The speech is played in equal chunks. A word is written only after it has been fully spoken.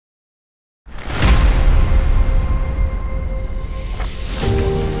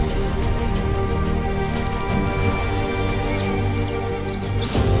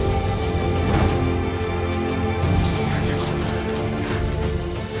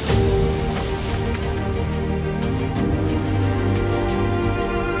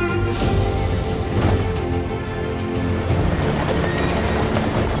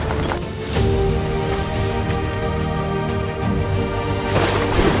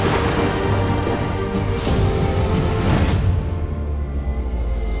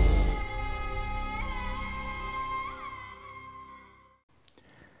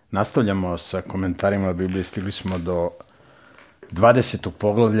Nastavljamo sa komentarima Biblije, stigli smo do 20.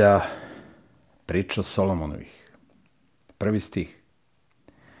 poglavlja Priča Solomonovih. Prvi stih.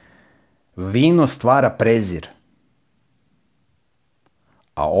 Vino stvara prezir,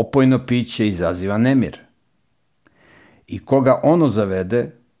 a opojno piće izaziva nemir. I koga ono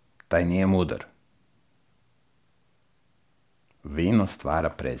zavede, taj nije mudar. Vino stvara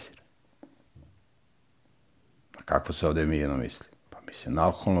prezir. A kako se ovde vino misli? Pa misli na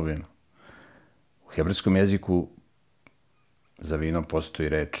alkoholno vino. U hebrejskom jeziku za vino postoji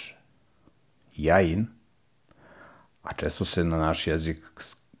reč jain, a često se na naš jezik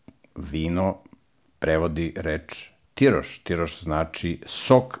vino prevodi reč tiroš. Tiroš znači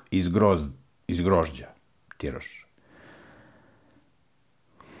sok iz grožđa. Tiroš.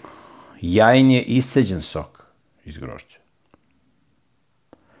 Jain je isceđen sok iz grožđa.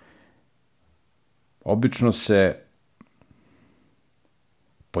 Obično se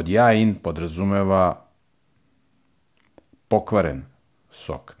pod jain podrazumeva pokvaren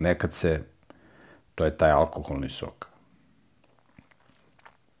sok. Nekad to je taj alkoholni sok.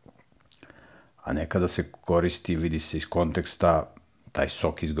 A nekada se koristi, vidi se iz konteksta, taj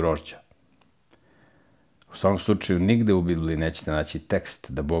sok iz grožđa. U svakom slučaju, nigde u Bibliji nećete naći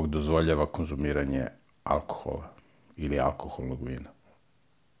tekst da Bog dozvoljava konzumiranje alkohola ili alkoholnog vina.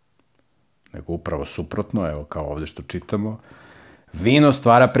 Nego upravo suprotno, evo kao ovde što čitamo, vino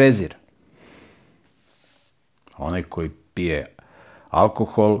stvara prezir. Onaj koji pije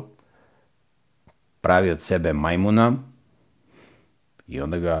alkohol pravi od sebe majmuna i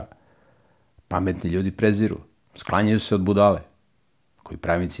onda ga pametni ljudi preziru. Sklanjaju se od budale koji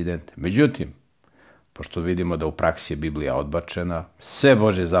pravi incidente. Međutim, pošto vidimo da u praksi je Biblija odbačena, sve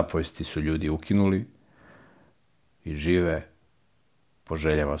Božje zapovesti su ljudi ukinuli i žive po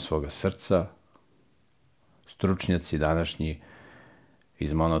željama svoga srca. Stručnjaci današnji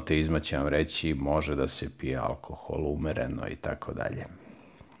iz monoteizma će vam reći može da se pije alkohol umereno i tako dalje.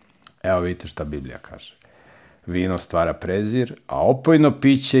 Evo vidite šta Biblija kaže. Vino stvara prezir, a opojno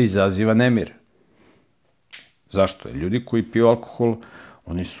piće izaziva nemir. Zašto? Ljudi koji piju alkohol,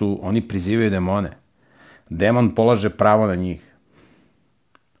 oni prizivaju demone. Demon polaže pravo na njih.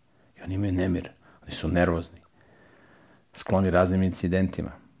 I oni imaju nemir. Oni su nervozni. Skloni raznim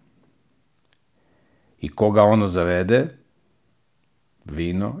incidentima. I koga ono zavede,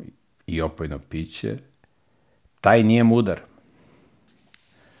 vino i opojno piće, taj nije mudar.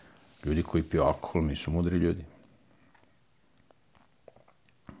 Ljudi koji piju alkohol nisu mudri ljudi.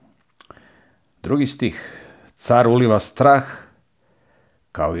 Drugi stih. Car uliva strah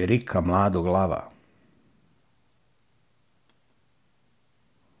kao i rika mladog lava.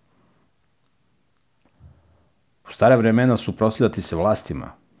 U stare vremena suprotstavljati se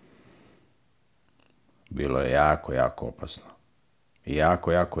vlastima bilo je jako, jako opasno. I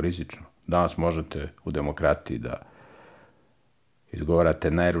jako, jako rizično. Danas možete u demokratiji da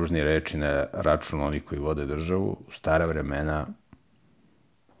izgovarate najružnije reči na račun onih koji vode državu. U stara vremena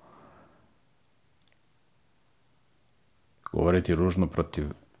govoriti ružno protiv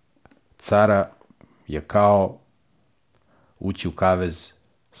cara je kao ući u kavez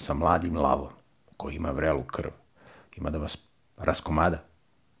sa mladim lavom koji ima vrelu krv. Ima da vas raskomada.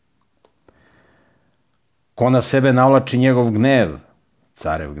 Ko na sebe navlači njegov gnev,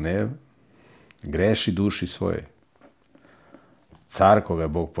 carev gnev, greši duši svoje. Car koga je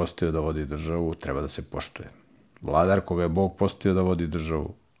Bog postavio da vodi državu treba da se poštuje. Vladar koga je Bog postavio da vodi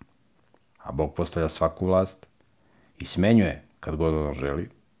državu, a Bog postavlja svaku vlast i smenjuje kad god ono želi,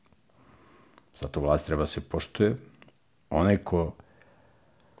 zato vlast treba da se poštuje. Onaj ko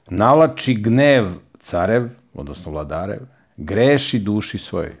navlači gnev carev, odnosno vladarev, greši duši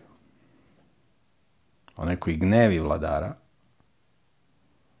svojoj. Onaj koji gnevi vladara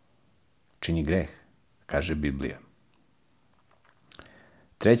čini greh, kaže Biblija.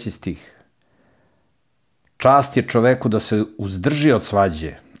 Treći stih. Čast je čoveku da se uzdrži od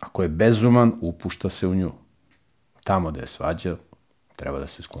svađe, ako je bezuman, upušta se u nju. Tamo gde je svađa, treba da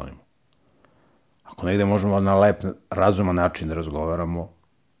se sklonimo. Ako negde možemo na lep, razuman način da razgovaramo,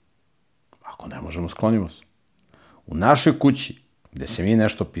 ako ne možemo, sklonimo se. U našoj kući, gde se mi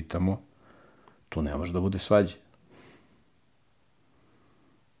nešto pitamo, tu ne može da bude svađe.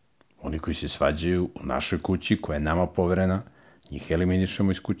 Oni koji se svađaju u našoj kući, koja je nama poverena, njih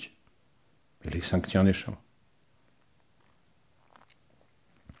eliminišemo iz kuće. Ili ih sankcionišemo.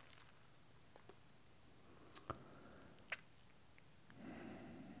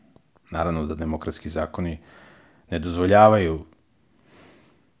 Naravno da demokratski zakoni ne dozvoljavaju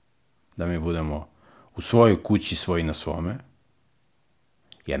da mi budemo u svojoj kući svoji na svome,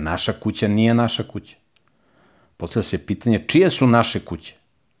 jer naša kuća nije naša kuća. Postavlja se pitanje čije su naše kuće?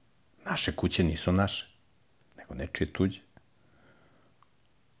 Naše kuće nisu naše, nego nečije tuđe.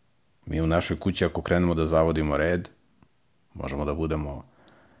 Mi u našoj kući, ako krenemo da zavodimo red, možemo da budemo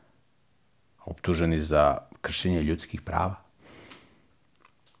optuženi za kršenje ljudskih prava.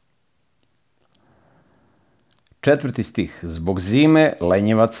 4. stih. Zbog zime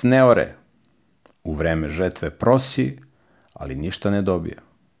lenjevac ne ore. U vreme žetve prosi, ali ništa ne dobija.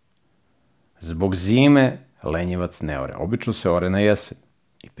 Zbog zime lenjevac ne ore. Obično se ore na jesen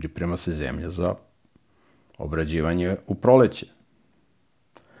i priprema se zemlja za obrađivanje u proleće.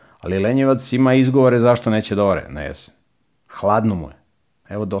 Ali lenjevac ima izgovore zašto neće da ore na jesen. Hladno mu je.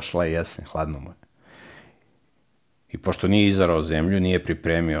 Evo došla je jesen, hladno mu je. I pošto nije izarao zemlju, nije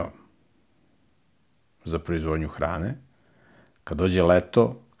pripremio za proizvodnju hrane, kad dođe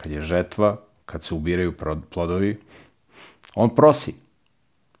leto, kad je žetva, kad se ubiraju plodovi, on prosi,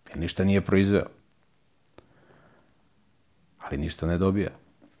 jer ništa nije proizveo. Ali ništa ne dobija.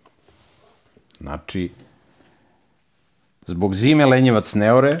 Znači, zbog zime lenjevac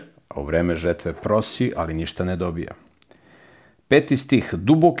ne ore, a u vreme žetve prosi, ali ništa ne dobija. 5. stih.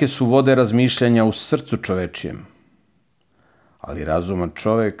 Duboke su vode razmišljanja u srcu čovečijem, ali razuman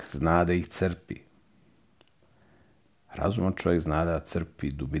čovek zna da ih crpi. Razuman čovjek zna da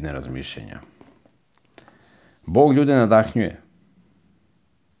crpi dubine razmišljanja. Bog ljude nadahnjuje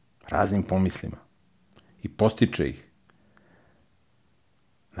raznim pomislima i postiče ih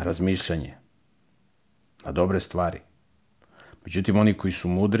na razmišljanje, na dobre stvari. Međutim, oni koji su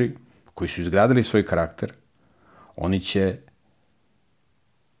mudri, koji su izgradili svoj karakter, oni će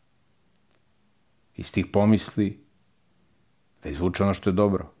iz tih pomisli da izvuče ono što je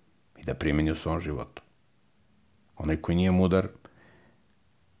dobro i da primeni u svom životu. Onaj koji nije mudar,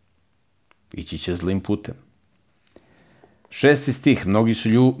 ići će zlim putem. 6. stih.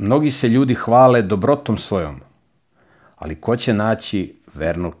 Mnogi se ljudi hvale dobrotom svojom, ali ko će naći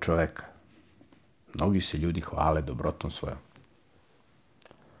vernog čoveka? Mnogi se ljudi hvale dobrotom svojom.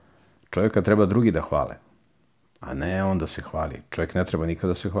 Čovjeka treba drugi da hvale, a ne on da se hvali. Čovjek ne treba nikada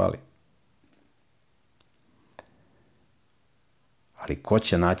da se hvali. Ali ko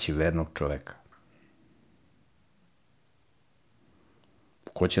će naći vernog čoveka?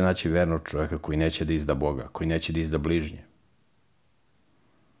 Ko će naći vernog čoveka koji neće da izda Boga, koji neće da izda bližnje?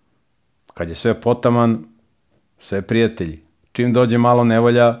 Kad je sve potaman, sve prijatelji. Čim dođe malo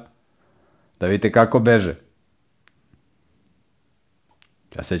nevolja, da vidite kako beže.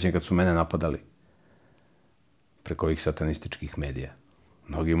 Ja sećam kad su mene napadali preko ovih satanističkih medija.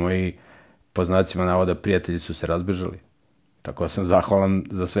 Mnogi moji, po znacima navoda, prijatelji su se razbežali. Tako sam zahvalan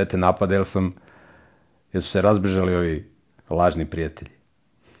za sve te napade, jer su se razbežali ovi lažni prijatelji.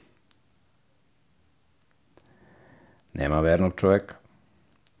 Nema vernog čoveka.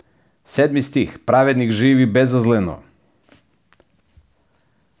 7. stih. Pravednik živi bezazleno.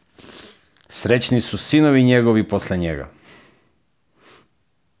 Srećni su sinovi njegovi posle njega.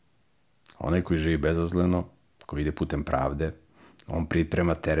 Onaj koji živi bezazleno, koji ide putem pravde, on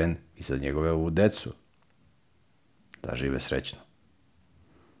priprema teren i za njegove ovu decu da žive srećno.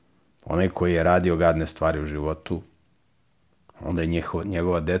 Onaj koji je radio gadne stvari u životu, onda i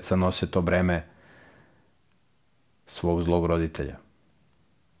njegova deca nose to breme svog zlog roditelja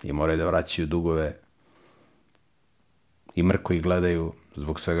i moraju da vraćaju dugove i mrko ih gledaju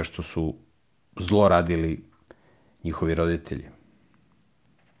zbog svega što su zlo radili njihovi roditelji.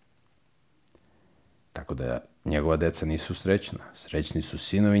 Tako da njegova deca nisu srećna. Srećni su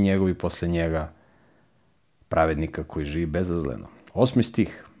sinovi njegovi posle njega, pravednika koji živi bezazleno. 8.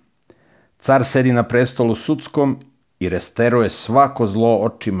 stih. Car sedi na prestolu sudskom i rasteruje svako zlo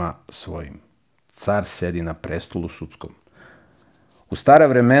očima svojim. Car sedi na prestolu sudskom. U stara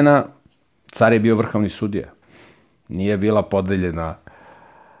vremena car je bio vrhovni sudija. Nije bila podeljena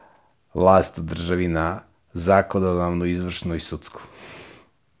vlast u državi na zakonodavnu, izvršnu i sudsku.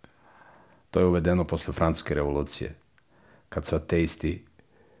 To je uvedeno posle Francuske revolucije, kad su ateisti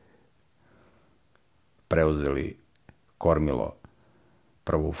preuzeli kormilo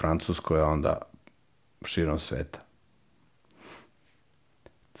prvo u Francuskoj, a onda širom sveta.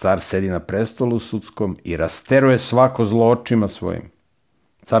 Car sedi na prestolu sudskom i rasteruje svako zlo očima svojim.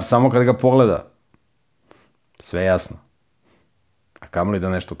 Car samo kad ga pogleda, sve jasno. A kamoli da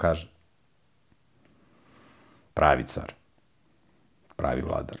nešto kaže. Pravi car. Pravi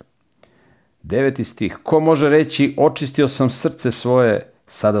vladar. 9. stih. Ko može reći, očistio sam srce svoje,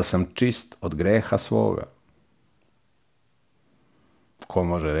 sada sam čist od greha svoga? Ko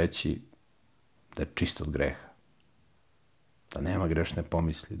može reći da je čist od greha? Da nema grešne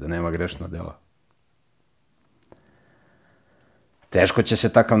pomisli, da nema grešna dela? Teško će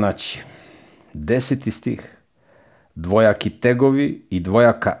se takav naći. 10. stih. dvojaki tegovi i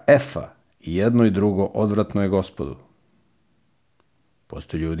dvojaka efa, i jedno i drugo odvratno je Gospodu.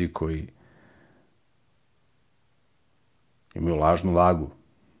 Postoje ljudi koji imaju lažnu vagu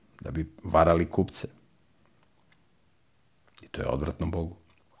da bi varali kupce. I to je odvratno Bogu.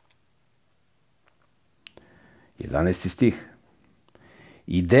 11. stih.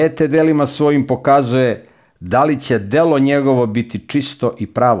 I dete delima svojim pokazuje da li će delo njegovo biti čisto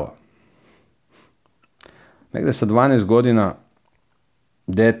i pravo. Negde sa 12 godina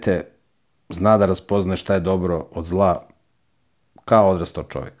dete zna da raspozna šta je dobro od zla kao odrastao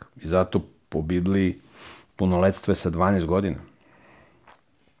čovjek. I zato po Bibliji punoletstvo je sa 12 godina.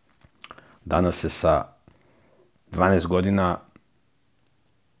 Danas se sa 12 godina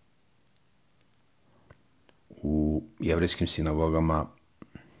u jevrejskim sinagogama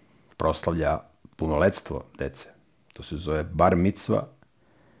proslavlja punoletstvo dece. To se zove bar micva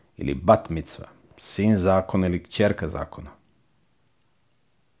ili bat micva, sin zakona ili kćerka zakona.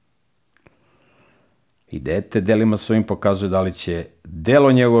 I dete delima svojim pokazuje da li će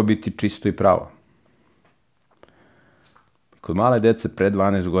delo njegovo biti čisto i pravo. Kod male dece pre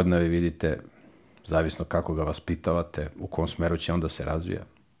 12 godina vi vidite, zavisno kako ga vaspitavate, u kom smeru će onda se razvija.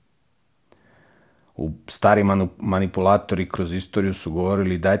 Stari manipulatori kroz istoriju su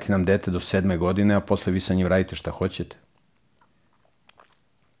govorili dajte nam dete do 7. godine, a posle vi sa njim radite šta hoćete.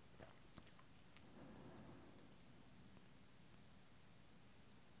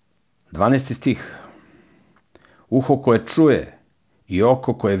 Dvanaesti stih. Uho koje čuje i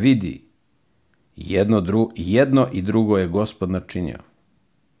oko koje vidi, jedno i drugo je Gospod načinio.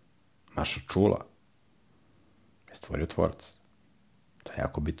 Naša čula je stvorio Tvorac. To je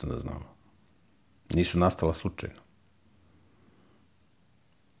jako bitno da znamo. Nisu nastala slučajno.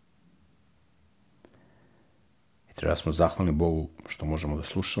 I treba smo zahvalni Bogu što možemo da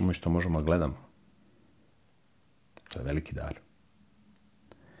slušamo i što možemo da gledamo. To je veliki dar.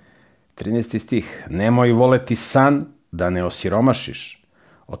 13. stih. Nemoj voleti san da ne osiromašiš.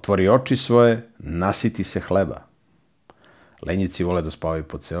 Otvori oči svoje, nasiti se hleba. Lenjici vole da spavaju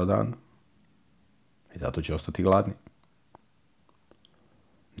po ceo dan i zato će ostati gladni.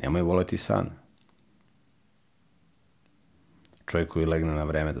 Nemoj voleti san. Čovjek koji legne na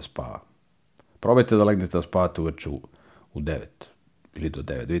vreme da spava. Probajte da legnete da spavate uveče u 9 ili do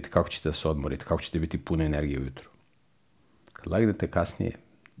 9. Vidite kako ćete da se odmorite, kako ćete biti puno energije ujutru. Kad legnete kasnije,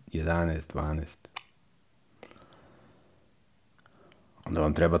 11, 12, onda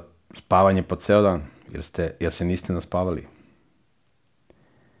vam treba spavanje po ceo dan, jer se niste naspavali.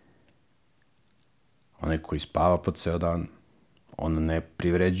 Onaj koji spava po ceo dan, on ne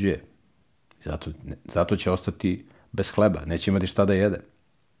privređuje. Zato će ostati bez hleba, neće imati šta da jede.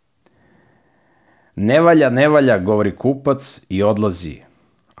 Ne valja, govori kupac i odlazi,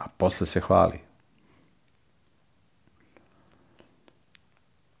 a posle se hvali.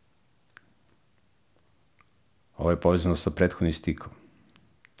 Ovo je povezano sa prethodnim stikom.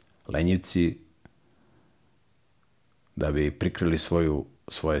 Lenjivci, da bi prikrili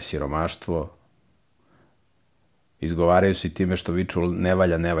svoje siromaštvo, izgovaraju se time što viču ne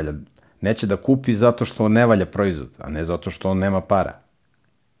valja. Neće da kupi zato što ne valja proizvod, a ne zato što on nema para.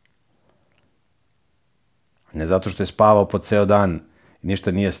 Ne zato što je spavao po ceo dan i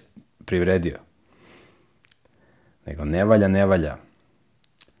ništa nije privredio. Nego ne valja.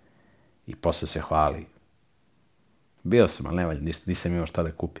 I posle se hvali. Bio sam, ali ne valja, nisam imao šta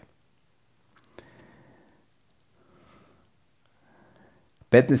da kupim.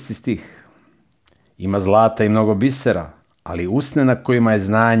 15. stih. Ima zlata i mnogo bisera, ali usne na kojima je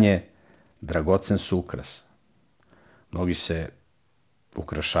znanje dragocen su ukras. Mnogi se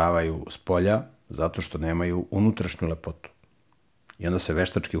ukrašavaju s polja zato što nemaju unutrašnju lepotu. I onda se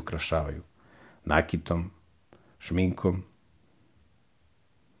veštački ukrašavaju nakitom, šminkom.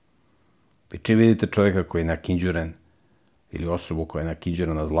 I čim vidite čovjeka koji je nakinđuren ili osobu koja je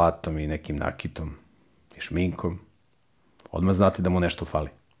nakinđurena zlatom i nekim nakitom i šminkom, odmah znate da mu nešto fali.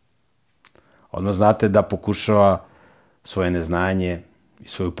 Odmah znate da pokušava svoje neznanje i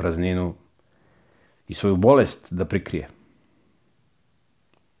svoju prazninu i svoju bolest da prikrije.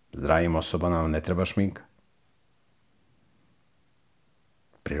 Zdravim osobama ne treba šminka.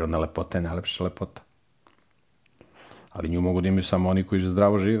 Prirodna lepota je najlepša lepota. Ali nju mogu da imaju samo oni koji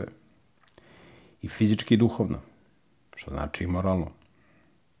zdravo žive. I fizički i duhovno. Što znači i moralno.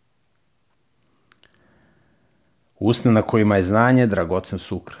 Usne na kojima je znanje dragocen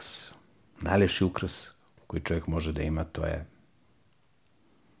su ukras. Najlepši ukras koji čovjek može da ima, to je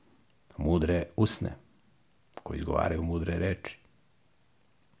mudre usne koji izgovaraju mudre reči.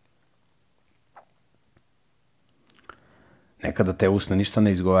 Nekada te usne ništa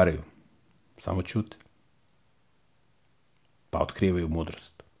ne izgovaraju, samo ćute. pa otkrivaju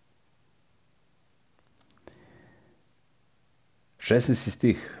mudrost. 16.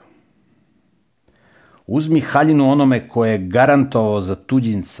 stih. Uzmi haljinu onome koje je garantovao za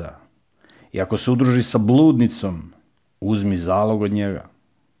tuđinca i ako se udruži sa bludnicom, uzmi zalog od njega.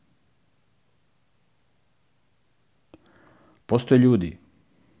 Postoje ljudi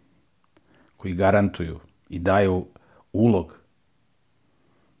koji garantuju i daju ulog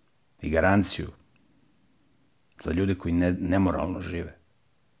i garanciju za ljude koji nemoralno žive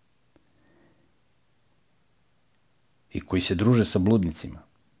i koji se druže sa bludnicima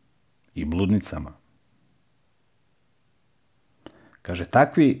i bludnicama. Kaže,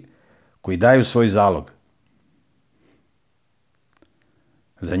 takvi koji daju svoj zalog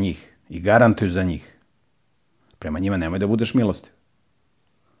za njih i garantuju za njih, prema njima nemoj da budeš milostiv.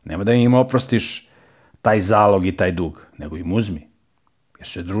 Nemoj da im oprostiš taj zalog i taj dug, nego im uzmi. Jer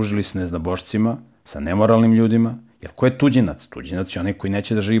su se družili s neznabošcima, sa nemoralnim ljudima. Jer ko je tuđinac? Tuđinac je onaj koji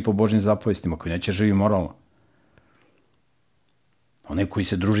neće da živi po Božjim zapovestima, koji neće da živi moralno. Onaj koji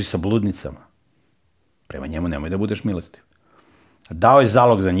se druži sa bludnicama. Prema njemu nemoj da budeš milostiv. Dao je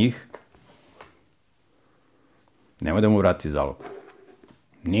zalog za njih, nemoj da mu vrati zalog.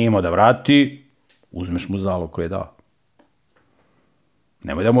 Nije imao da vrati, uzmeš mu zalog koji je dao.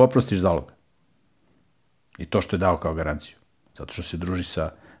 Nemoj da mu oprostiš zalog. I to što je dao kao garanciju. Zato što se druži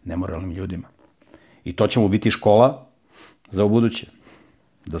sa nemoralnim ljudima. I to će mu biti škola za ubuduće.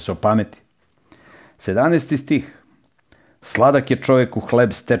 Da se opameti. 17. stih. Sladak je čoveku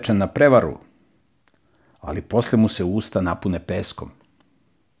hleb stečen na prevaru, ali posle mu se usta napune peskom.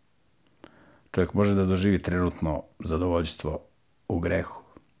 Čovjek može da doživi trenutno zadovoljstvo u grehu,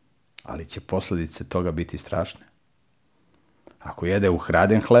 ali će posledice toga biti strašne. Ako jede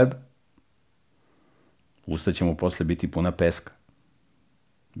ukraden hleb, usta će mu posle biti puna peska.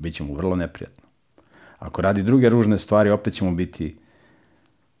 Biće mu vrlo neprijatno. Ako radi druge ružne stvari, opet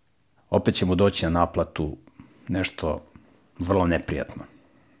će mu doći na naplatu nešto vrlo neprijatno.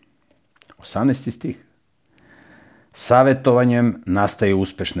 18. stih. Savetovanjem nastaju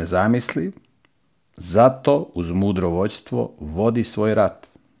uspešne zamisli, zato uz mudro vođstvo vodi svoj rat.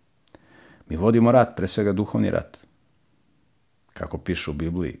 Mi vodimo rat, pre svega duhovni rat. Kako piše u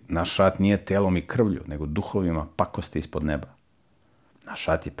Bibliji, naš rat nije telom i krvlju, nego duhovima pakosti ispod neba. Naš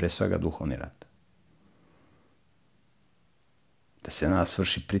rat je pre svega duhovni rat. Da se na nas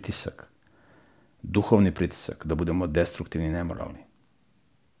vrši pritisak, duhovni pritisak, da budemo destruktivni i nemoralni.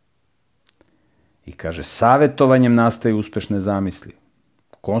 I kaže, savetovanjem nastaju uspešne zamisli.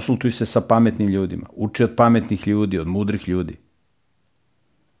 Konsultuj se sa pametnim ljudima. Uči od pametnih ljudi, od mudrih ljudi.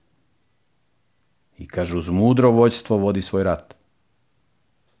 I kaže, uz mudro vođstvo vodi svoj rat.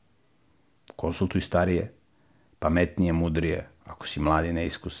 Konsultuj starije, pametnije, mudrije, ako si mlad i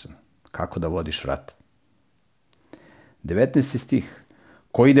neiskusan. Kako da vodiš rat? 19. stih.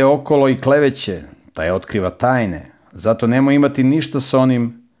 Ko ide okolo i kleveće, taj otkriva tajne. Zato nemoj imati ništa sa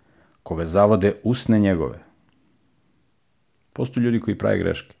onim koga zavode usne njegove. Postoje ljudi koji prave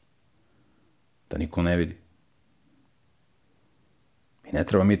greške. Da niko ne vidi. I ne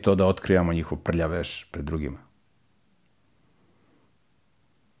treba mi to da otkrivamo njihov prljav veš pred drugima.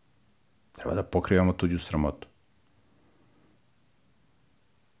 Treba da pokrivamo tuđu sramotu.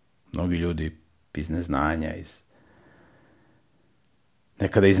 Mnogi ljudi iz neznanja,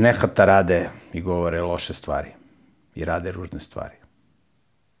 nekada iz nehata rade i govore loše stvari. I rade ružne stvari.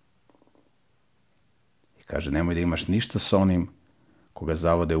 I kaže, nemoj da imaš ništa sa onim koga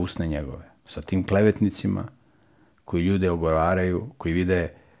zavode usne njegove. Sa tim klevetnicima koji ljude ogovaraju, koji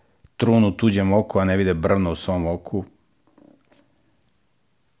vide trunu u tuđem oku, a ne vide brvno u svom oku.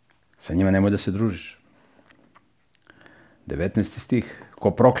 Sa njima nemoj da se družiš. 19. stih.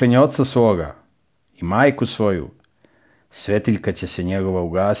 Ko proklinje oca svoga i majku svoju, svetiljka će se njegova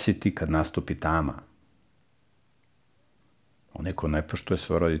ugasiti kad nastupi tama. Onaj ko ne poštuje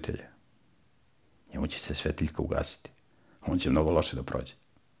svoje roditelje, njemu će se svetiljka ugasiti. On će mnogo loše da prođe.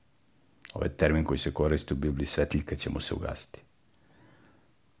 Ovo je termin koji se koristi u Bibliji, svetiljka će mu se ugasiti.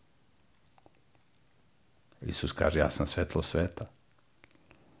 Isus kaže, ja sam svetlo sveta.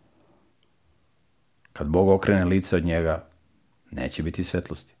 Kad Bog okrene lice od njega, neće biti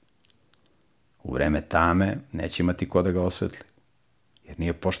svetlosti. U vreme tame neće imati ko da ga osvetli. Jer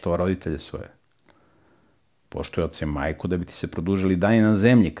nije poštovao roditelje svoje. Poštuje oca i majku da bi ti se produžili dani na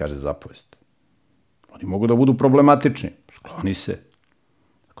zemlji, kaže zapovest. Oni mogu da budu problematični. Skloni se.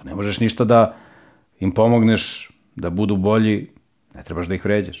 Ako ne možeš ništa da im pomogneš da budu bolji, ne trebaš da ih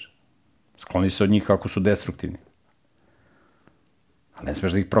vređaš. Skloni se od njih ako su destruktivni. Ali ne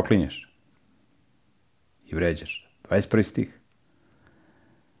smeš da ih proklinješ. I vređaš. 21. stih.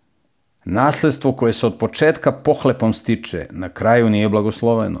 Nasledstvo koje se od početka pohlepom stiče, na kraju nije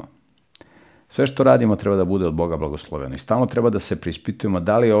blagosloveno. Sve što radimo treba da bude od Boga blagosloveno i stalno treba da se preispitujemo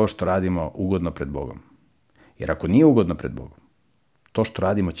da li je ovo što radimo ugodno pred Bogom. Jer ako nije ugodno pred Bogom, to što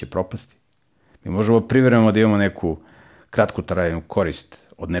radimo će propasti. Mi možemo privremeno da imamo neku kratkotrajnu korist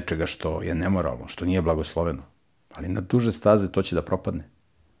od nečega što je nemoralno, što nije blagosloveno. Ali na duže staze to će da propadne.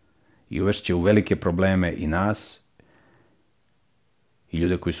 I uvešće u velike probleme i nas i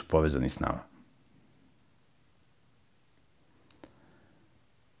ljude koji su povezani s nama.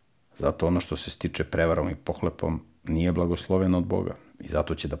 Zato ono što se stiče prevarom i pohlepom nije blagosloveno od Boga i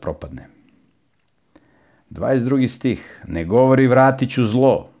zato će da propadne. 22. stih. Ne govori vratit ću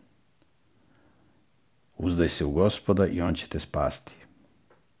zlo. Uzdaj se u Gospoda i on će te spasti.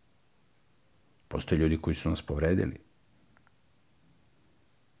 Postoje ljudi koji su nas povredili.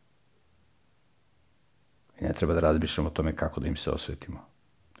 I ne treba da razmišljamo o tome kako da im se osvetimo,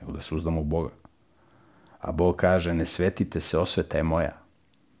 nego da se uzdamo u Boga. A Bog kaže, ne svetite se, osveta je moja.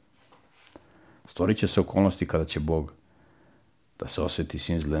 Stvorit će se okolnosti kada će Bog da se osveti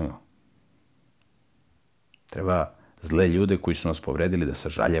svim zlima. Treba zle ljude koji su nas povredili da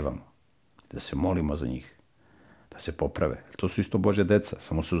sažaljevamo, da se molimo za njih, da se poprave. To su isto Božja deca,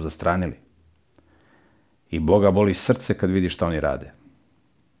 samo su zastranili. I Boga boli srce kad vidi šta oni rade.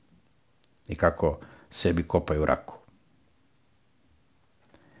 I kako sebi kopaju raku.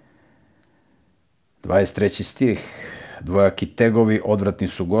 23. stih. Dvojaki tegovi odvratni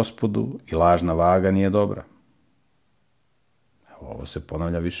su Gospodu i lažna vaga nije dobra. Ovo se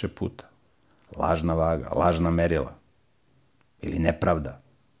ponavlja više puta. Lažna vaga, lažna merila ili nepravda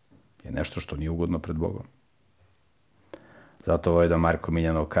je nešto što nije ugodno pred Bogom. Zato Vojvoda Marko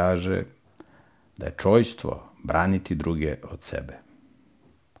Miljanov kaže da je čojstvo braniti druge od sebe.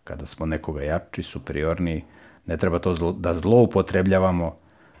 Kada smo nekoga jači, superiorniji, ne treba to da zloupotrebljavamo,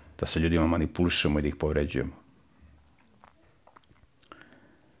 da se ljudima manipulišemo i da ih povređujemo.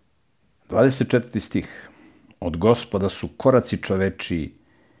 24. stih. Od Gospoda su koraci čovečiji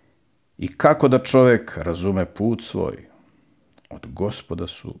i kako da čovek razume put svoj. Od Gospoda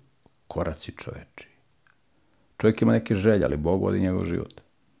su koraci čovečiji. Čovjek ima neke želje, ali Bog vodi njegov život.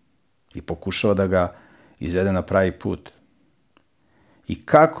 I pokušava da ga izvede na pravi put. I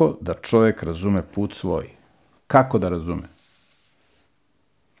kako da čovjek razume put svoj? Kako da razume?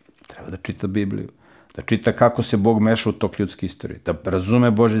 Treba da čita Bibliju. Da čita kako se Bog meša u tok ljudske istorije. Da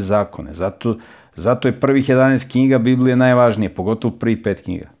razume Božje zakone. Zato je prvih 11 knjiga Biblije najvažnije, pogotovo prvih 5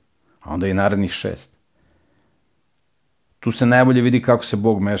 knjiga. A onda i narednih 6. Tu se najbolje vidi kako se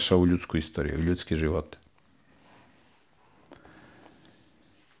Bog meša u ljudsku istoriju, u ljudske živote.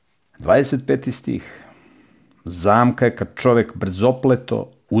 25. stih. Zamka je kad čovek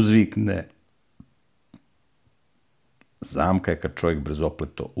brzopleto uzvikne. Zamka je kad čovjek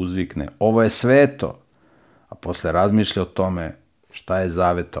brzopleto uzvikne. Ovo je sveto. A posle razmišlja o tome šta je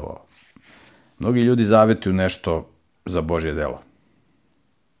zavetovao. Mnogi ljudi zavetuju nešto za Božje delo.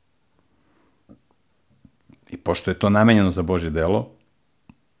 I pošto je to namenjeno za Božje delo,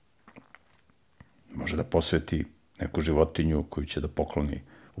 može da posveti neku životinju koju će da pokloni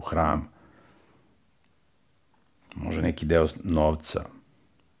u hram. Može neki deo novca.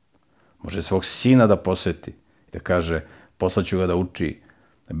 Može svog sina da posveti. Da kaže, poslaću ga da uči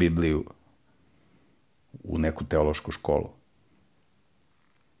Bibliju u neku teološku školu.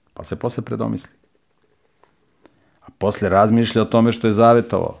 Pa se posle predomisli. A posle razmišlja o tome što je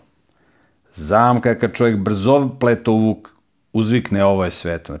zavetovao. Zamka je kad čovjek brzopleto uzvikne ovo je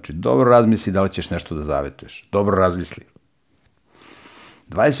sveto. Znači, dobro razmisli da li ćeš nešto da zavetuješ. Dobro razmisli.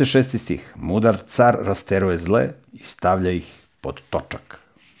 26. stih. Mudar car rasteruje zle i stavlja ih pod točak.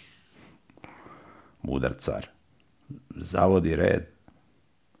 Mudar car zavodi red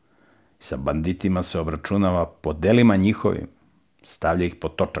i sa banditima se obračunava po delima njihovim, stavlja ih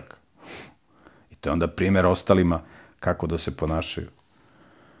pod točak. I to je onda primjer ostalima kako da se ponašaju.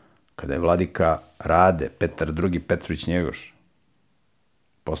 Kada je vladika Rade, Petar II. Petrović Njegoš,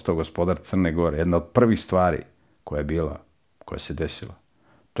 postao gospodar Crne Gore, jedna od prvih stvari koja se desila,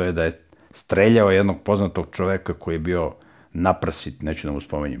 to je da je streljao jednog poznatog čoveka koji je bio naprsit, neću da mu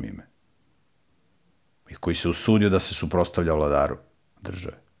spomenjem ime, i koji se usudio da se suprotstavlja vladaru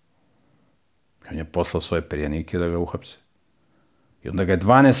države. I on je poslao svoje perjanike da ga uhapse. I onda ga je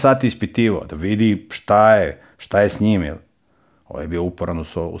 12 sati ispitivao, da vidi šta je s njim. Ovo je bio uporan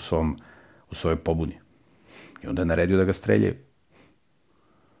u svojoj pobuni. I onda je naredio da ga streljaju.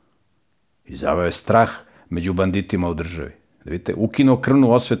 I zaveo je strah među banditima u državi. Da vidite, ukinuo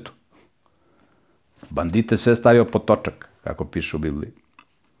krvnu osvetu. Bandite sve stavio pod točak, kako piše u Bibliji.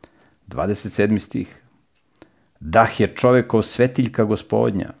 27. stih. Dah je čovekov svetiljka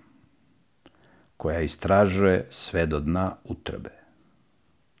Gospodnja. koja istražuje sve do dna utrobe.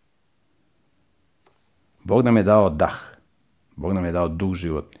 Bog nam je dao dah. Bog nam je dao duh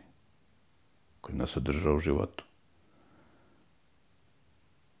životni koji nas održava u životu.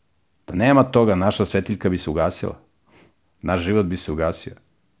 Da nema toga, naša svetiljka bi se ugasila. Naš život bi se ugasio.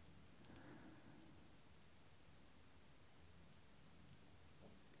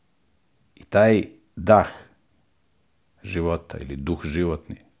 I taj dah života ili duh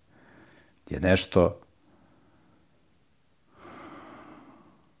životni je nešto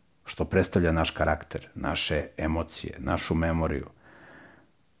što predstavlja naš karakter, naše emocije, našu memoriju,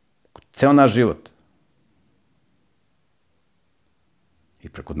 ceo naš život. I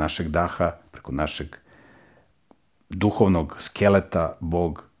preko našeg daha, preko našeg duhovnog skeleta,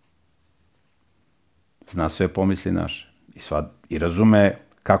 Bog zna sve pomisli naše i razume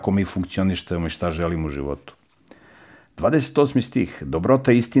kako mi funkcionišemo i šta želimo u životu. 28. stih.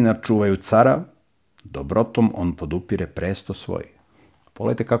 Dobrota i istina čuvaju cara, dobrotom on podupire presto svoj.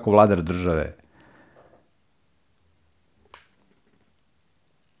 Pogledajte kako vladar države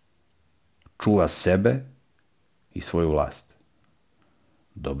čuva sebe i svoju vlast.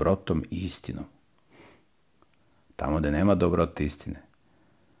 Dobrotom i istinom. Tamo gde nema dobrote i istine,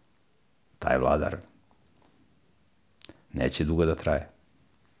 taj vladar neće dugo da traje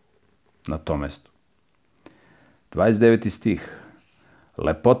na tom mestu. 29. stih.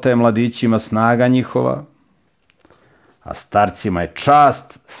 Lepota je mladićima snaga njihova, a starcima je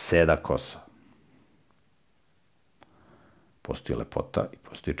čast seda kosa. Postoji lepota i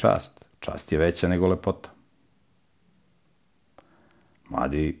postoji čast. Čast je veća nego lepota.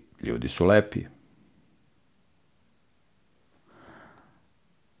 Mladi ljudi su lepi.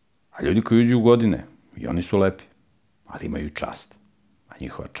 A ljudi koji uđu u godine, i oni su lepi, ali imaju čast. A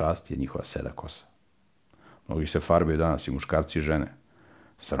njihova čast je njihova seda kosa. Mnogi se farbaju danas, i muškarci i žene.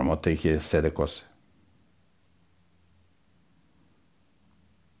 Sramota ih je sede kose.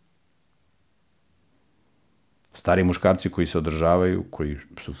 Stari muškarci koji se održavaju, koji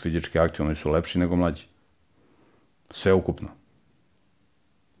su fizički aktivni, oni su lepši nego mlađi. Sve ukupno.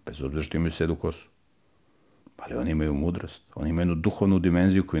 Bez obzira što imaju sedu kosu. Ali oni imaju mudrost. Oni imaju jednu duhovnu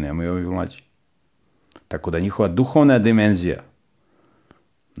dimenziju koju nemaju ovi mlađi. Tako da njihova duhovna dimenzija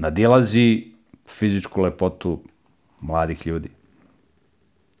nadilazi fizičku lepotu mladih ljudi.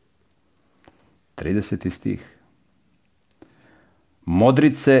 30. stih.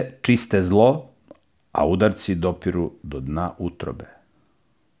 Modrice čiste zlo, a udarci dopiru do dna utrobe.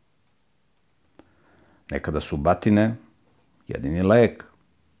 Nekada su batine jedini lek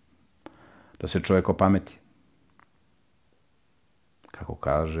da se čovjek opameti. Kako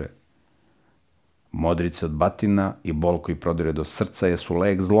kaže, modrice od batina i bol koji prodire do srca jesu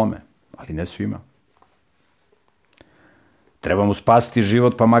lek zlome, ali ne svima. Treba mu spasiti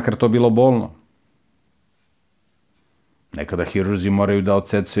život, pa makar to bilo bolno. Nekada hirurzi moraju da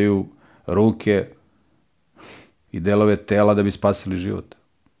odsecaju ruke i delove tela da bi spasili život.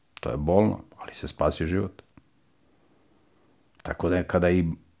 To je bolno, ali se spasi život. Tako da kada i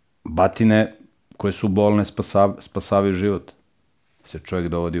batine koje su bolne spasavaju život, se čovjek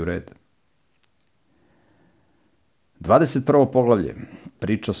dovodi u red. 21. poglavlje,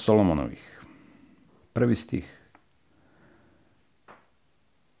 Priča Solomonovih. 1. stih.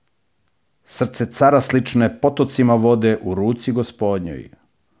 Srce cara slično je potocima vode u ruci gospodnjoj.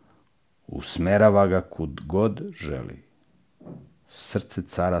 Usmerava ga kud god želi. Srce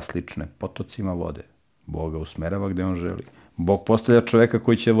cara slično je potocima vode. Bog ga usmerava gde on želi. Bog postavlja čoveka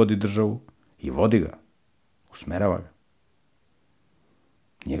koji će voditi državu i vodi ga. Usmerava ga.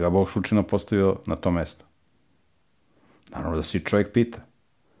 Nije ga Bog slučajno postavio na to mesto. Naravno da se čovjek pita.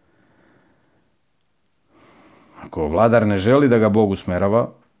 Ako vladar ne želi da ga Bog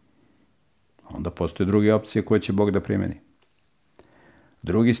usmerava, onda postoje druge opcije koje će Bog da primeni.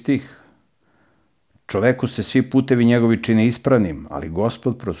 2. stih. Čoveku se svi putevi njegovi čine ispravnim, ali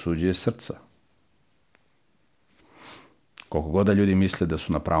Gospod prosuđuje srca. Koliko god da ljudi misle da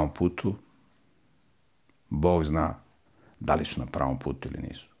su na pravom putu, Bog zna da li su na pravom putu ili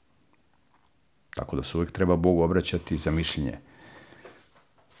nisu. Tako da se uvijek treba Bogu obraćati za mišljenje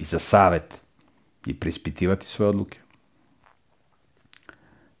i za savet i preispitivati svoje odluke.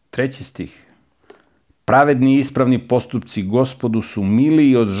 3. stih. Pravedni i ispravni postupci Gospodu su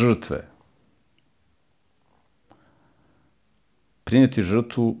miliji od žrtve. Prineti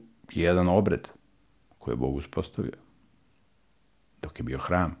žrtvu je jedan obred koji je Bog uspostavio dok je bio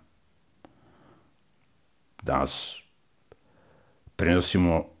hram. Danas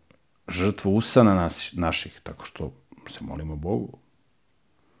prinosimo žrtvu usana naših, tako što se molimo Bogu.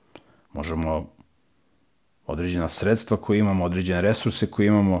 Možemo određena sredstva koje imamo, određene resurse koje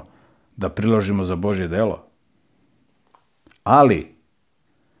imamo da priložimo za Božje delo. Ali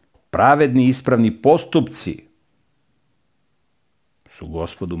pravedni i ispravni postupci su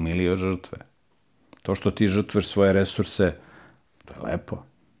Gospodu miliji od žrtve. To što ti žrtvuješ svoje resurse, to je lepo.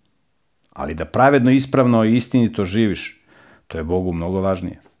 Ali da pravedno, ispravno i istinito živiš, to je Bogu mnogo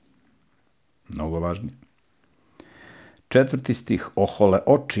važnije. Mnogo važnije. 4. stih, ohole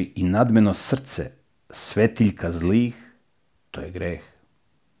oči i nadmeno srce, svetiljka zlih, to je greh.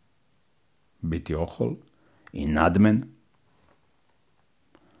 Biti ohol i nadmen,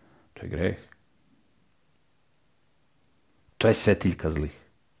 to je greh. To je svetiljka zlih.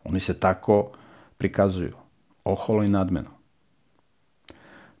 Oni se tako prikazuju. Oholo i nadmeno.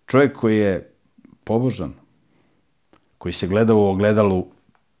 Čovjek koji je pobožan, koji se gleda u ogledalu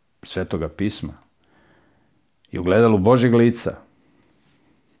Svetoga pisma i u ogledalu Božjeg lica,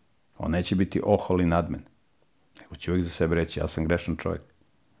 on neće biti ohol i nadmen, nego će uvijek za sebe reći, ja sam grešan čovjek.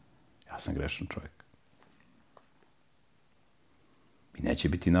 Ja sam grešan čovjek. I neće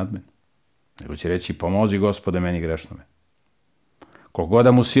biti nadmen, nego će reći, pomozi Gospode meni grešnome. Koliko god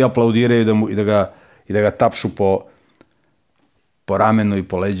da mu svi aplaudiraju i da ga tapšu po ramenu i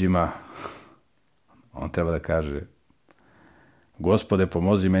po leđima, on treba da kaže, Gospode,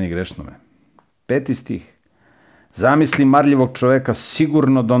 pomozi meni grešnome. 5. stih. Zamisli marljivog čoveka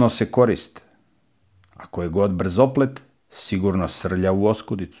sigurno donose korist. Ako je god brzoplet, sigurno srlja u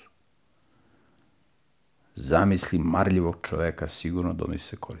oskudicu. Zamisli marljivog čoveka sigurno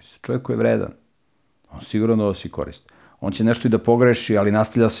donose korist. Čovjek koji je vredan, on sigurno donosi korist. On će nešto i da pogreši, ali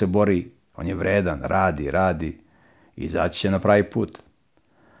nastavlja se bori. On je vredan, radi i izaći će na pravi put.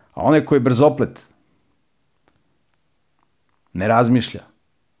 A onaj koji je brzoplet, ne razmišlja.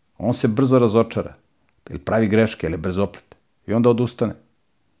 On se brzo razočara. Ili pravi greške, ili je brzoplet. I onda odustane.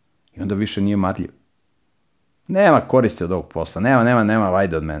 I onda više nije marljiv. Nema koristi od ovog posla. Nema,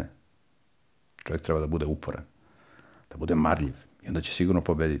 vajde od mene. Čovjek treba da bude uporan. Da bude marljiv. I onda će sigurno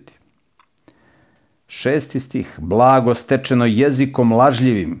pobediti. 6. stih. Blago stečeno jezikom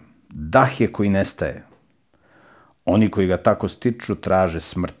lažljivim, dah je koji nestaje. Oni koji ga tako stiču traže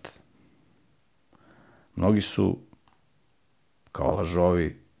smrt. Mnogi su kao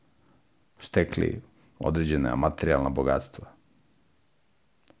lažovi stekli određena materijalna bogatstva.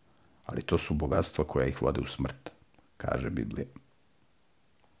 Ali to su bogatstva koja ih vode u smrt, kaže Biblija.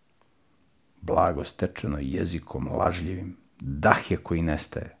 Blago stečeno jezikom lažljivim, dah je koji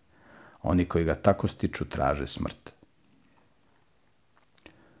nestaje. Oni koji ga tako stiču traže smrt.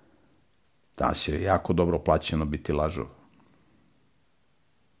 Danas je jako dobro plaćeno biti lažov.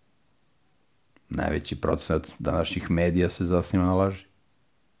 Najveći procenat današnjih medija se zasniva na laži.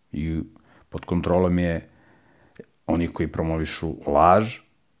 I pod kontrolom je oni koji promovišu laž,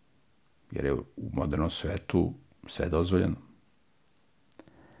 jer je u modernom svetu sve dozvoljeno.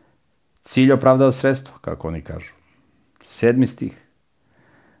 Cilj opravdava sredstvo, kako oni kažu. 7. stih.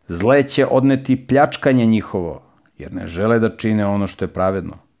 Zle će odneti pljačkanje njihovo, jer ne žele da čine ono što je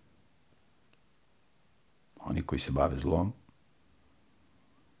pravedno. Oni koji se bave zlom,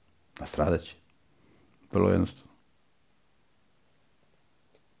 nastradaće. Vrlo jednostavno.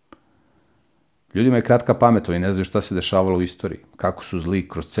 Ljudima je kratka pamet, oni ne znaju šta se dešavalo u istoriji. Kako su zli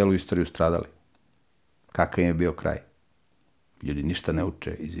kroz celu istoriju stradali. Kakav im je bio kraj. Ljudi ništa ne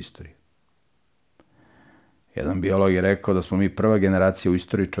uče iz istorije. Jedan biolog je rekao da smo mi prva generacija u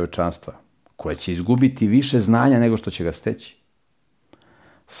istoriji čovečanstva koja će izgubiti više znanja nego što će ga steći.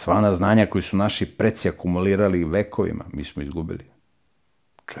 Sva ona znanja koji su naši preci akumulirali vekovima, mi smo izgubili.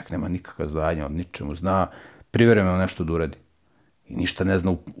 Čovjek nema nikakva znanja od ničemu, zna privremeno nešto da uradi. I ništa ne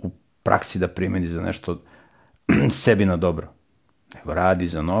zna u praksi da primeni za nešto sebi na dobro. Nego radi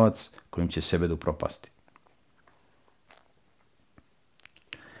za novac kojim će sebe da upropasti.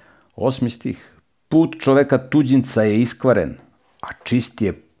 8. stih. Put čoveka tuđinca je iskvaren, a čist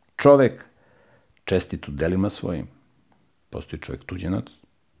je čovek čestit u delima svojim. Postoji čovjek tuđinac.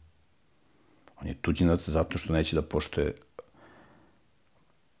 On je tuđinac zato što neće da poštuje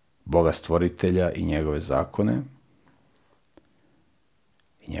Boga stvoritelja i njegove zakone.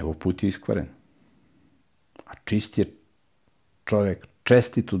 I njegov put je iskvaren. A čist je čovjek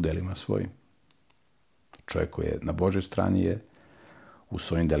čestit u delima svojim. Čovjek koji je na Božoj strani je u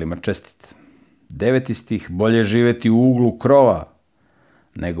svojim delima čestit. 9. stih. Bolje živeti u uglu krova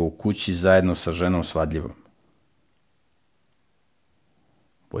nego u kući zajedno sa ženom svadljivom.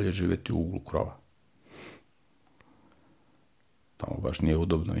 Bolje živeti u uglu krova. Tamo baš nije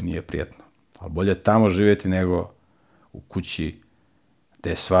udobno i nije prijatno. Ali bolje tamo živjeti nego u kući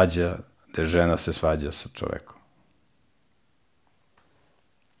gde žena se svađa sa čovekom.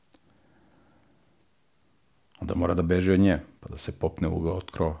 Onda mora da beži od nje, pa da se popne u ugao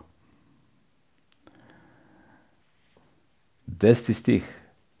od krova. 10. stih.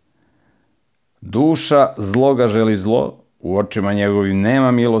 Duša zloga želi zlo, u očima njegovim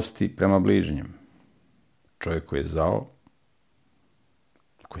nema milosti prema bližnjem. Čovjek koji je zao,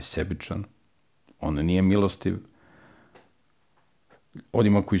 koji je sebičan, on nije milostiv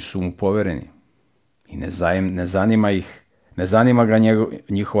onima koji su mu povereni i ne zanima ih, ne zanima ga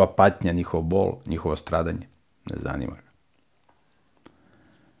njihova patnja, njihov bol, njihovo stradanje. Ne zanima ga.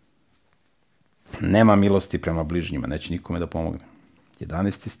 Nema milosti prema bližnjima, neće nikome da pomogne.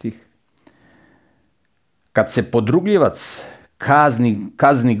 11. stih. Kad se podrugljivac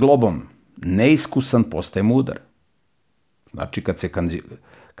kazni globom, neiskusan postaje mudar. Znači,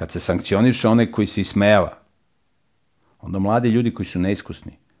 kad se sankcioniše onaj koji se ismejava, onda mladi ljudi koji su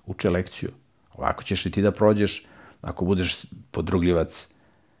neiskusni uče lekciju. Ovako ćeš i ti da prođeš ako budeš podrugljivac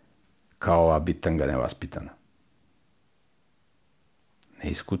kao ova bitanga nevaspitana.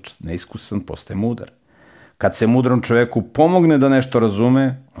 Neiskusan postaje mudar. Kad se mudrom čoveku pomogne da nešto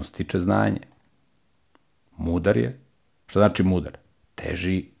razume, on stiče znanje. Mudar je. Šta znači mudar?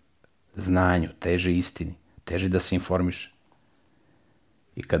 Teži znanju, teži istini, teži da se informiše.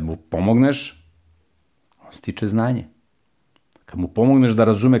 I kad mu pomogneš, on stiče znanje. Kad mu pomogneš da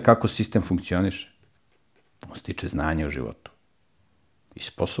razume kako sistem funkcioniše, on stiče znanje o životu. I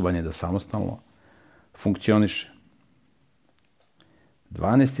sposoban je da samostalno funkcioniše.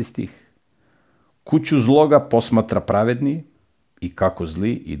 12. stih. Kuću zloga posmatra pravedni i kako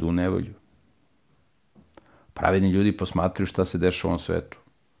zli idu u nevolju. Pravedni ljudi posmatraju šta se dešava u ovom svetu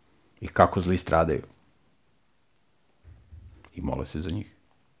i kako zli stradaju. I mole se za njih.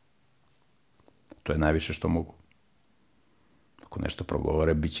 To je najviše što mogu. Ako nešto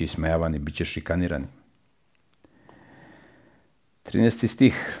progovore, bit će ismejavani, bit će šikanirani. 13.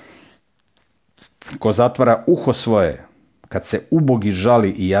 stih. Ko zatvara uho svoje, kad se ubogi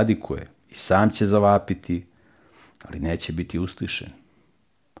žali i jadikuje, i sam će zavapiti, ali neće biti uslišen.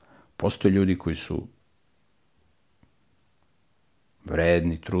 Postoje ljudi koji su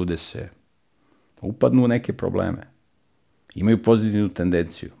vredni, trude se, upadnu u neke probleme, imaju pozitivnu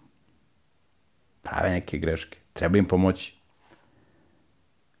tendenciju, prave neke greške, treba im pomoći.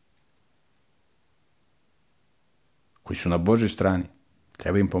 Koji su na Božjoj strani,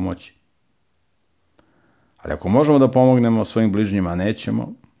 treba im pomoći. Ali ako možemo da pomognemo svojim bližnjima,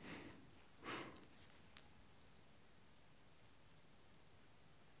 nećemo,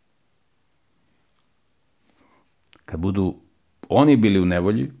 kad budu oni bili u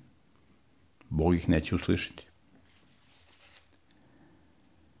nevolji, Bog ih neće uslišiti.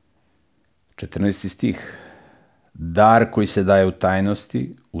 14. stih. Dar koji se daje u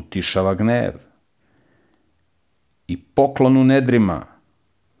tajnosti utišava gnev i poklon u nedrima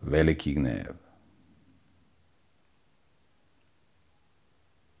veliki gnev.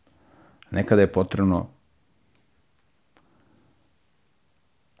 Nekada je potrebno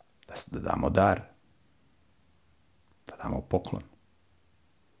da damo dar, da damo poklon.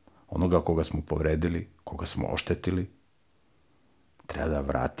 Onoga koga smo povredili, koga smo oštetili, treba da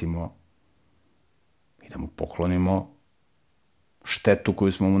vratimo i da mu poklonimo štetu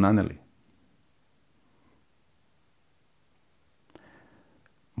koju smo mu naneli.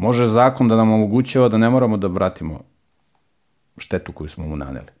 Može zakon da nam omogućava da ne moramo da vratimo štetu koju smo mu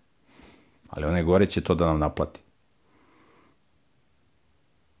naneli. Ali onaj gore će to da nam naplati.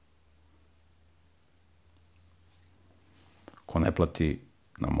 Ko ne plati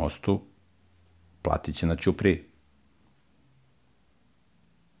na mostu, platit će na ćupriji.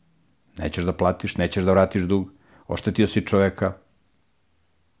 Nećeš da platiš, nećeš da vratiš dug, oštetio si čoveka,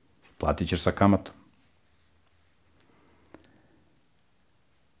 platit ćeš sa kamatom.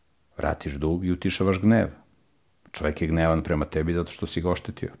 Vratiš dug i utišavaš gnev. Čovek je gnevan prema tebi zato što si ga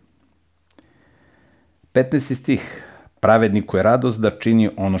oštetio. 15. stih. Pravedniku je radost da čini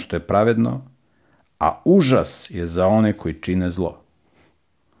ono što je pravedno, a užas je za one koji čine zlo.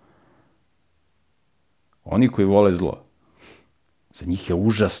 Oni koji vole zlo, za njih je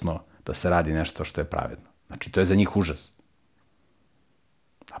užasno da se radi nešto što je pravedno. Znači, to je za njih užas.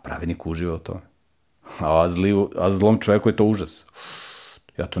 A pravednik uživa u tome. A zlom čoveku je to užas.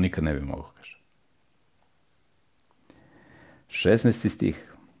 Ja to nikad ne bih mogao, kaže. 16. stih.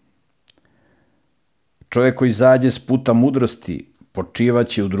 Čovjek koji zađe s puta mudrosti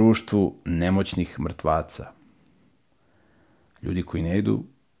počivaće u društvu nemoćnih mrtvaca. Ljudi koji ne idu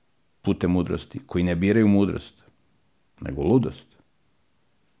putem mudrosti, koji ne biraju mudrost, nego ludost,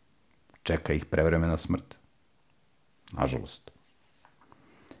 čeka ih prevremena smrt. Nažalost.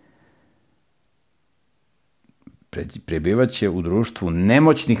 Prebivaće u društvu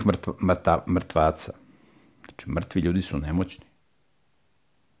nemoćnih mrtvaca. Znači, mrtvi ljudi su nemoćni.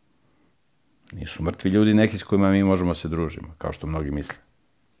 Nisu mrtvi ljudi neki s kojima mi možemo se družimo, kao što mnogi misle.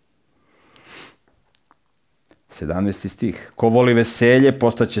 17. stih. Ko voli veselje,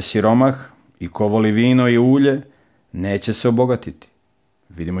 postaće siromah, i ko voli vino i ulje, neće se obogatiti.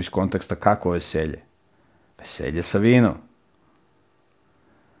 Vidimo iz konteksta kako veselje. Veselje sa vinom.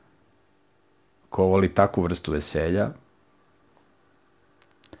 Ko voli takvu vrstu veselja,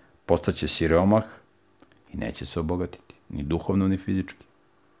 postaće siromah i neće se obogatiti. Ni duhovno, ni fizički.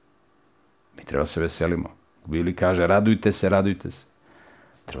 Mi treba se veselimo. Bibli kaže, radujte se, radujte se.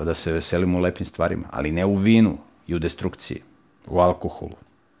 Treba da se veselimo u lepim stvarima, ali ne u vinu i u destrukciji, u alkoholu.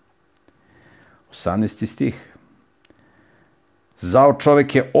 18. stih. Zao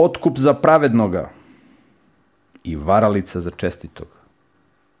čovek je otkup za pravednoga i varalica za čestitoga.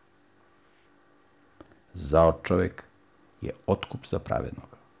 Zao čovek je otkup za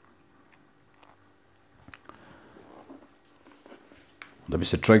pravednoga. Da bi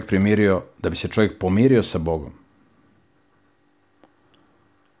se čovjek pomirio sa Bogom,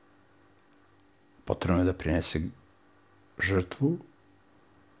 potrebno je da prinese žrtvu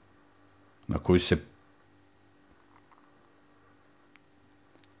na koju se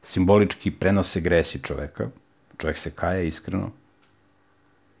simbolički prenose gresi čoveka. Čovjek se kaje iskreno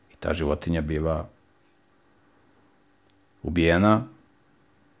i ta životinja biva ubijena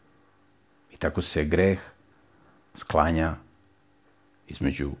i tako se greh sklanja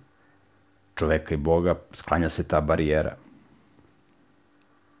između čoveka i Boga, sklanja se ta barijera.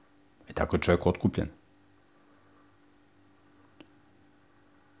 I tako je čovjek otkupljen.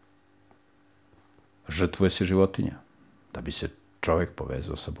 Žrtvuje se životinja da bi se čovjek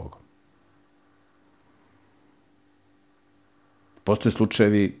povezao sa Bogom. Postoje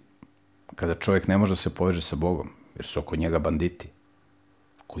slučajevi kada čovjek ne može da se poveže sa Bogom, jer su oko njega banditi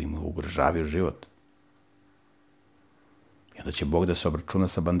koji mu ugrožavaju život. I onda će Bog da se obračuna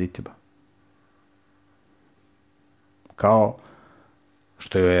sa banditima. Kao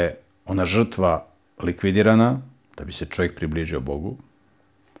što je ona žrtva likvidirana da bi se čovjek približio Bogu,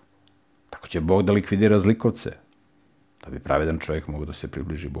 tako će Bog da likvidira zlikovce da bi pravedan čovjek mogao da se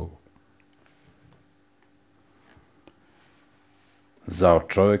približi Bogu. Zao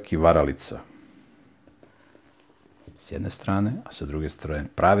čovjek i varalica. S jedne strane, a sa druge strane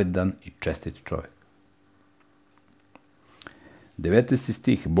pravedan i čestit čovjek. 19.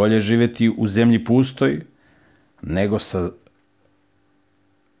 stih. Bolje živeti u zemlji pustoj nego sa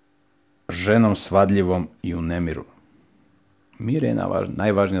ženom svadljivom i u nemiru. Mir je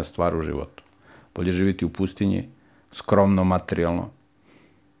najvažnija stvar u životu. Bolje živjeti u pustinji, skromno, materijalno,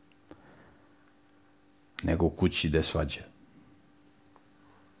 nego u kući gde je svađa.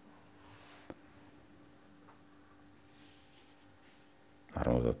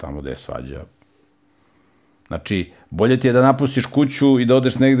 Naravno da tamo gde je svađa. Znači, bolje ti je da napustiš kuću i da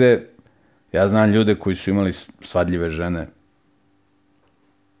odeš negde. Ja znam ljude koji su imali svadljive žene.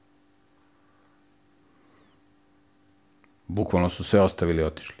 Bukvalno su sve ostavili i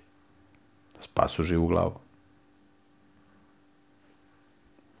otišli. Da spasu živu glavu.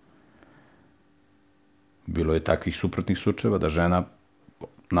 Bilo je takvih suprotnih slučajeva da žena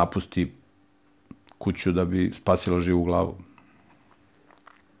napusti kuću da bi spasila živu glavu.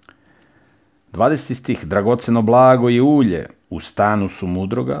 20. stih. Dragoceno blago i ulje u stanu su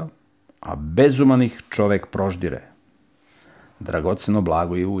mudroga, a bezumanih čovek proždire. Dragoceno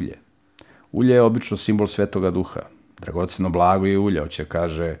blago i ulje. Ulje je obično simbol Svetoga Duha. Dragoceno blago i ulje, hoće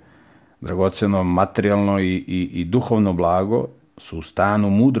kaže, dragoceno materijalno i duhovno blago su u stanu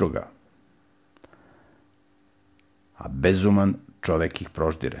mudroga, a bezuman čovek ih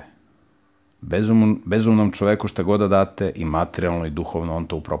proždire. Bezumnom čoveku šta god da date i materijalno i duhovno, on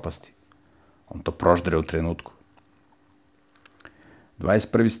to upropasti. On to proždire u trenutku.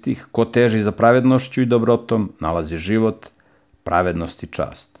 21. stih. Ko teži za pravednošću i dobrotom, nalazi život, pravednost i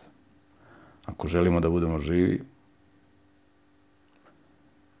čast. Ako želimo da budemo živi,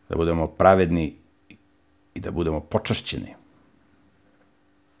 da budemo pravedni i da budemo počašćeni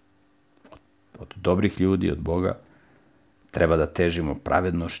od dobrih ljudi, od Boga, treba da težimo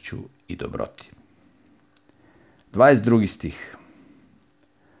pravednošću i dobroti. 22. stih.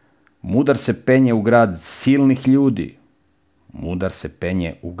 Mudar se penje u grad silnih ljudi. Mudar se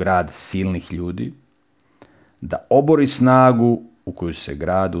penje u grad silnih ljudi da obori snagu u koju se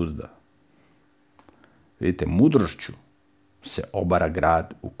grad uzda. Vidite, mudrošću se obara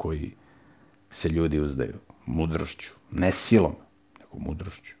grad u koji se ljudi uzdaju. Mudrošću. Ne silom, nego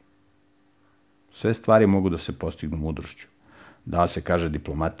mudrošću. Sve stvari mogu da se postignu mudrošću. Da se kaže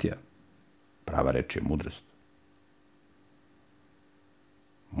diplomatija, prava reč je mudrost.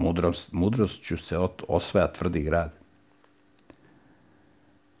 Mudrošću se osvaja tvrdi grad.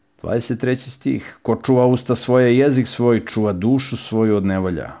 23. stih. Ko čuva usta svoje, jezik svoj, čuva dušu svoju od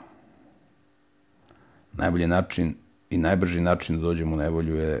nevolja. Najbolji način i najbrži način da dođemo u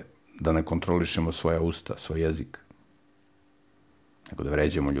nevolju je da ne kontrolišemo svoja usta, svoj jezik. Nego da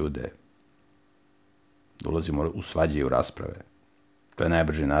vređamo ljude, da ulazimo u svađe i u rasprave. To je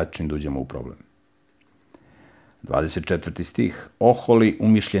najbrži način da uđemo u problem. 24. stih. Oholi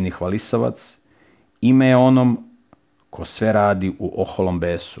umišljeni hvalisavac, ime je onom ko sve radi u oholom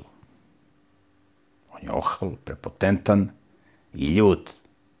besu. On je ohol, prepotentan i ljut.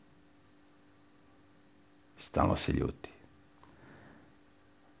 Stalno se ljuti.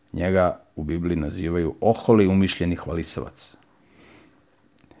 Njega u Bibliji nazivaju oholi umišljeni hvalisavac.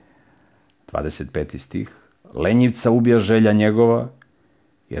 25. stih. Lenjivca ubija želja njegova,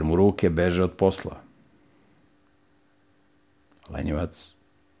 jer mu ruke beže od posla. Lenjivac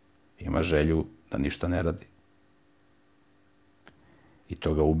ima želju da ništa ne radi. I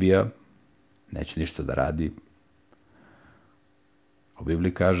to ga ubija, neće ništa da radi. U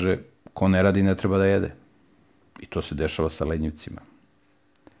Bibliji kaže, ko ne radi ne treba da jede. I to se dešava sa lenjivcima.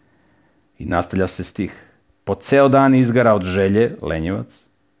 I nastavlja se stih. Po ceo dan izgara od želje, lenjivac,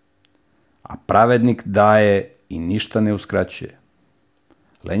 a pravednik daje i ništa ne uskraćuje.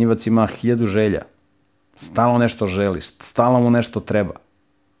 Lenjivac ima 1000 želja. Stalno nešto želi, stalno mu nešto treba.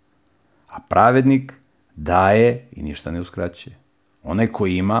 A pravednik daje i ništa ne uskraćuje. Onaj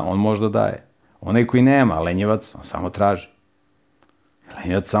koji ima, on možda daje. Onaj koji nema, lenjivac, on samo traži.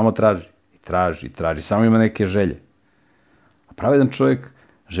 Lenjivac samo traži. I traži, i traži. Samo ima neke želje. A pravedan čovjek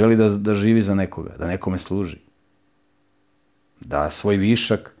želi da živi za nekoga, da nekome služi. Da svoj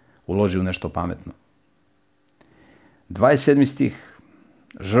višak uloži u nešto pametno. 27. stih.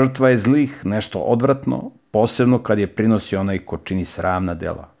 Žrtva je zlih nešto odvratno, posebno kad je prinosi onaj ko čini sramna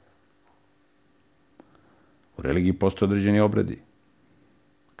dela. U religiji postoje određeni obredi.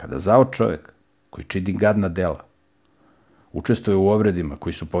 Kada zao čovjek koji čini gadna dela učestvuje u obredima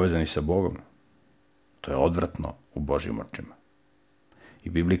koji su povezani sa Bogom, to je odvratno u Božjim očima. I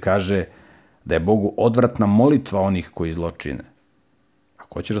Biblija kaže da je Bogu odvratna molitva onih koji zločine.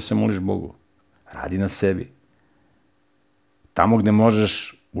 Ako hoćeš da se moliš Bogu, radi na sebi. Tamo gde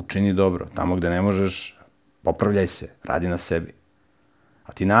možeš, učini dobro. Tamo gde ne možeš, popravljaj se, radi na sebi.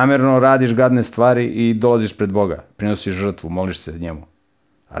 A ti namerno radiš gadne stvari i dolaziš pred Boga. Prinosiš žrtvu, moliš se njemu.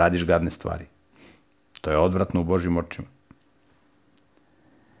 A radiš gadne stvari. To je odvratno u Božjim očima.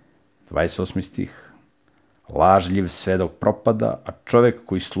 28. stih. Lažljiv svedok propada, a čovek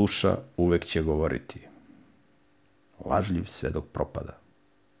koji sluša uvek će govoriti. Lažljiv svedok propada.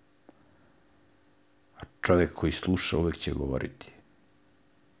 A čovek koji sluša uvek će govoriti.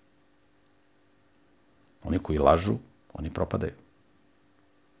 Oni koji lažu, oni propadaju.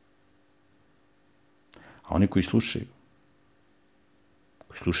 A oni koji slušaju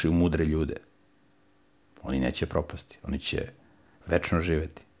mudre ljude, oni neće propasti, oni će večno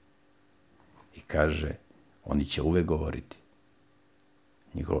živeti. I kaže, oni će uvek govoriti.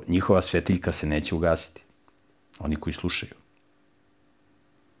 Njihova svetiljka se neće ugasiti. Oni koji slušaju.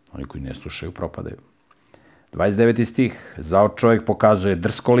 Oni koji ne slušaju propadaju. 29. stih. Zao čovjek pokazuje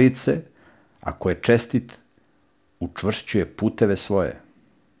drsko lice, ako je čestit, učvršćuje puteve svoje.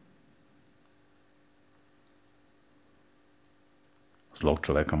 Zlog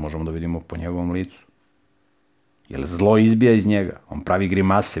čoveka možemo da vidimo po njegovom licu. Jer zlo izbija iz njega. On pravi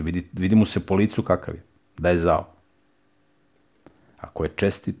grimase, vidi mu se po licu kakav je. Da je zao. Ako je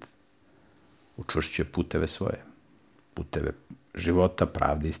čestit, učvršćuje puteve svoje. Puteve života,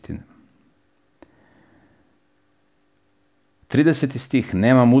 pravde, istine. 30. stih.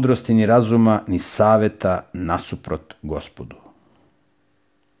 Nema mudrosti ni razuma, ni saveta nasuprot Gospodu.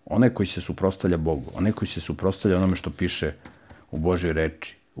 Onaj koji se suprotstavlja Bogu, onaj koji se suprotstavlja onome što piše u Božjoj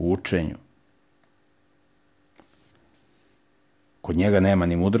reči, u učenju. Kod njega nema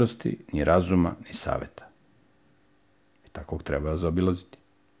ni mudrosti, ni razuma, ni saveta. I takvog treba zaobilaziti.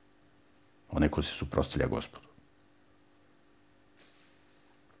 Onaj ko se suprotstavlja Gospodu.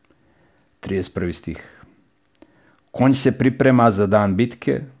 31. stih. Konj se priprema za dan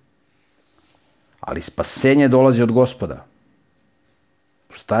bitke, ali spasenje dolazi od Gospoda.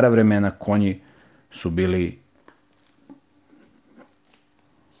 U stara vremena konji su bili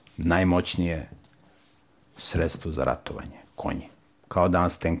najmoćnije sredstvo za ratovanje. Konji. Kao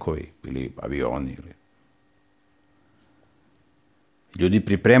danas tenkovi ili avioni. Ljudi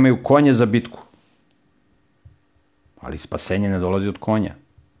pripremaju konje za bitku. Ali spasenje ne dolazi od konja,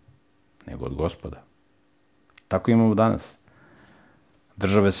 nego od Gospoda. Tako imamo danas.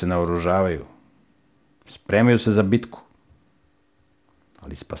 Države se naoružavaju. Spremaju se za bitku.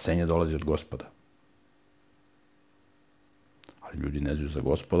 Ali spasenje dolazi od Gospoda. Ali ljudi ne znaju za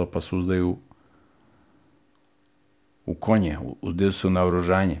Gospoda, pa se uzdaju u konje, uzdaju se u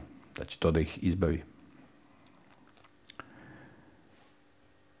naoružanje, da će to da ih izbavi.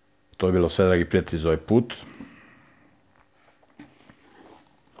 To je bilo sve, dragi prijatelji, za ovaj put.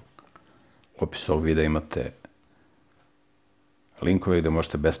 U opisu ovog videa imate linkove gde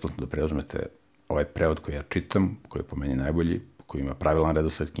možete besplatno da preuzmete ovaj prevod koji ja čitam, koji je po meni najbolji, koji ima pravilan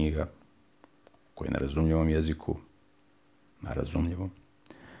redosled knjiga, koji je na razumljivom jeziku, na razumljivom.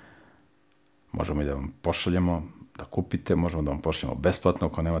 Možemo i da vam pošaljemo da kupite, možemo da vam pošaljemo besplatno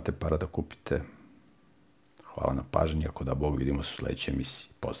ako nemate para da kupite. Hvala na pažnji, ako da Bog, vidimo se u sledećoj emisiji.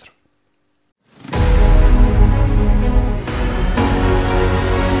 Pozdrav!